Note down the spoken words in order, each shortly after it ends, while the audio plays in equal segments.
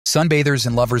Sunbathers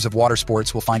and lovers of water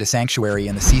sports will find a sanctuary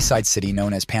in the seaside city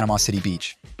known as Panama City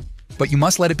Beach. But you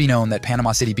must let it be known that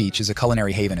Panama City Beach is a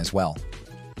culinary haven as well.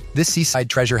 This seaside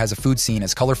treasure has a food scene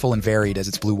as colorful and varied as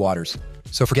its blue waters,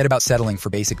 so forget about settling for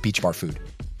basic beach bar food.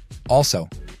 Also,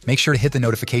 make sure to hit the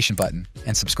notification button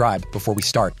and subscribe before we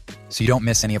start so you don't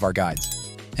miss any of our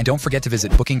guides. And don't forget to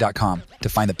visit booking.com to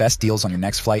find the best deals on your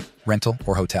next flight, rental,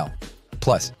 or hotel.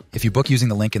 Plus, if you book using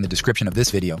the link in the description of this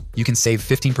video, you can save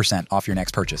 15% off your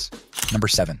next purchase. Number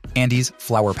 7. Andy's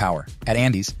Flower Power. At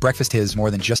Andy's, breakfast is more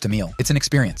than just a meal. It's an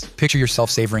experience. Picture yourself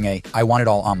savoring a I want it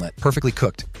all omelet, perfectly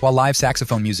cooked, while live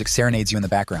saxophone music serenades you in the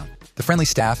background. The friendly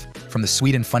staff, from the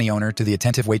sweet and funny owner to the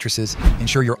attentive waitresses,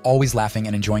 ensure you're always laughing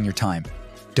and enjoying your time.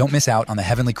 Don't miss out on the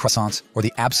heavenly croissants or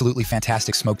the absolutely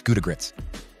fantastic smoked Gouda grits.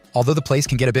 Although the place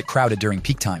can get a bit crowded during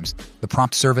peak times, the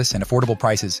prompt service and affordable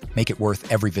prices make it worth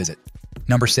every visit.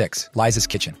 Number 6. Liza's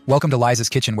Kitchen. Welcome to Liza's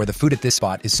Kitchen, where the food at this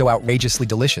spot is so outrageously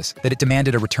delicious that it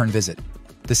demanded a return visit.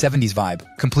 The 70s vibe,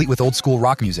 complete with old-school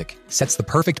rock music, sets the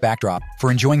perfect backdrop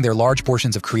for enjoying their large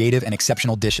portions of creative and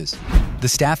exceptional dishes. The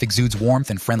staff exudes warmth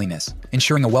and friendliness,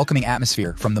 ensuring a welcoming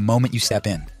atmosphere from the moment you step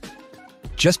in.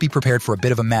 Just be prepared for a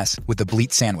bit of a mess with the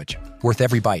Bleat sandwich, worth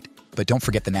every bite, but don't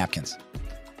forget the napkins.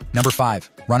 Number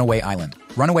 5. Runaway Island.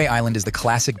 Runaway Island is the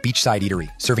classic beachside eatery,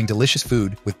 serving delicious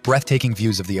food with breathtaking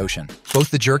views of the ocean. Both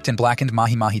the jerked and blackened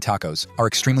mahi-mahi tacos are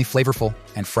extremely flavorful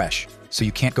and fresh, so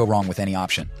you can't go wrong with any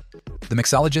option. The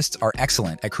mixologists are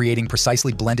excellent at creating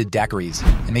precisely blended daiquiris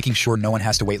and making sure no one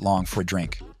has to wait long for a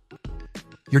drink.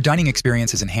 Your dining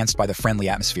experience is enhanced by the friendly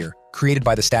atmosphere, created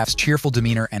by the staff's cheerful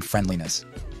demeanor and friendliness.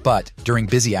 But, during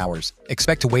busy hours,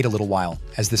 expect to wait a little while,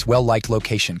 as this well-liked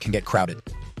location can get crowded.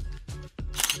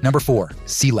 Number 4.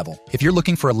 Sea Level. If you're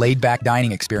looking for a laid-back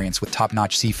dining experience with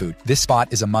top-notch seafood, this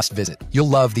spot is a must-visit. You'll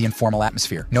love the informal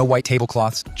atmosphere. No white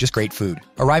tablecloths, just great food.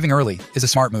 Arriving early is a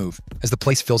smart move, as the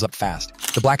place fills up fast.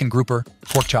 The blackened grouper,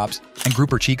 pork chops, and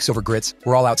grouper cheeks over grits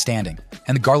were all outstanding,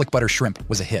 and the garlic butter shrimp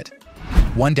was a hit.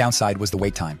 One downside was the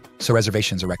wait time, so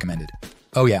reservations are recommended.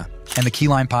 Oh yeah, and the key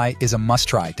lime pie is a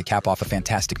must-try to cap off a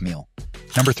fantastic meal.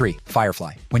 Number 3.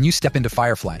 Firefly. When you step into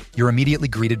Firefly, you're immediately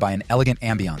greeted by an elegant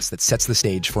ambiance that sets the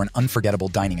stage for an unforgettable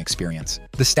dining experience.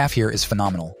 The staff here is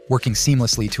phenomenal, working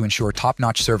seamlessly to ensure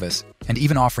top-notch service and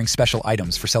even offering special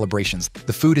items for celebrations.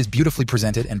 The food is beautifully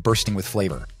presented and bursting with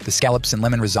flavor. The scallops and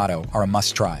lemon risotto are a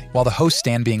must-try. While the host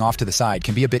stand being off to the side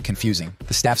can be a bit confusing,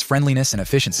 the staff's friendliness and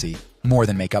efficiency more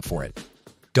than make up for it.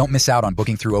 Don't miss out on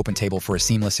booking through OpenTable for a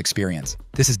seamless experience.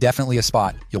 This is definitely a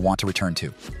spot you'll want to return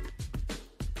to.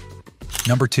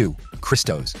 Number 2.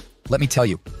 Cristo's. Let me tell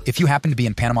you, if you happen to be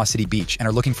in Panama City Beach and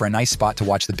are looking for a nice spot to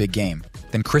watch the big game,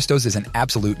 then Cristo's is an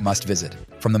absolute must-visit.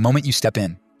 From the moment you step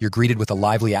in, you're greeted with a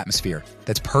lively atmosphere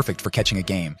that's perfect for catching a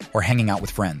game or hanging out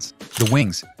with friends. The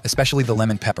wings, especially the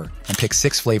lemon pepper and pick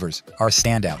 6 flavors, are a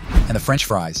standout, and the French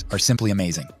fries are simply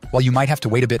amazing. While you might have to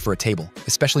wait a bit for a table,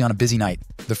 especially on a busy night,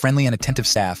 the friendly and attentive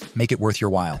staff make it worth your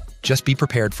while. Just be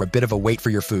prepared for a bit of a wait for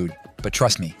your food, but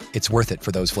trust me, it's worth it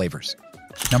for those flavors.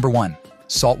 Number 1.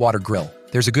 Saltwater Grill.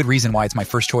 There's a good reason why it's my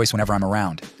first choice whenever I'm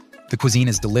around. The cuisine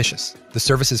is delicious, the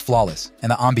service is flawless,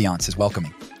 and the ambiance is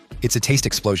welcoming. It's a taste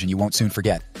explosion you won't soon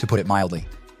forget, to put it mildly.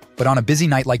 But on a busy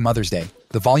night like Mother's Day,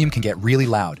 the volume can get really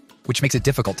loud, which makes it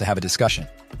difficult to have a discussion.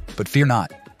 But fear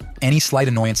not. Any slight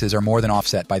annoyances are more than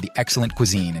offset by the excellent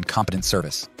cuisine and competent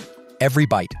service. Every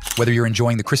bite, whether you're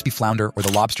enjoying the crispy flounder or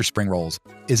the lobster spring rolls,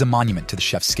 is a monument to the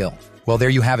chef's skill. Well, there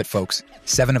you have it, folks.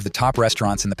 7 of the top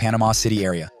restaurants in the Panama City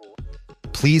area.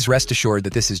 Please rest assured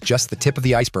that this is just the tip of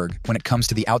the iceberg when it comes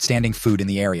to the outstanding food in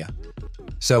the area.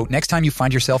 So, next time you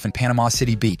find yourself in Panama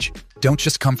City Beach, don't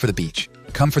just come for the beach.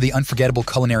 Come for the unforgettable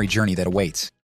culinary journey that awaits.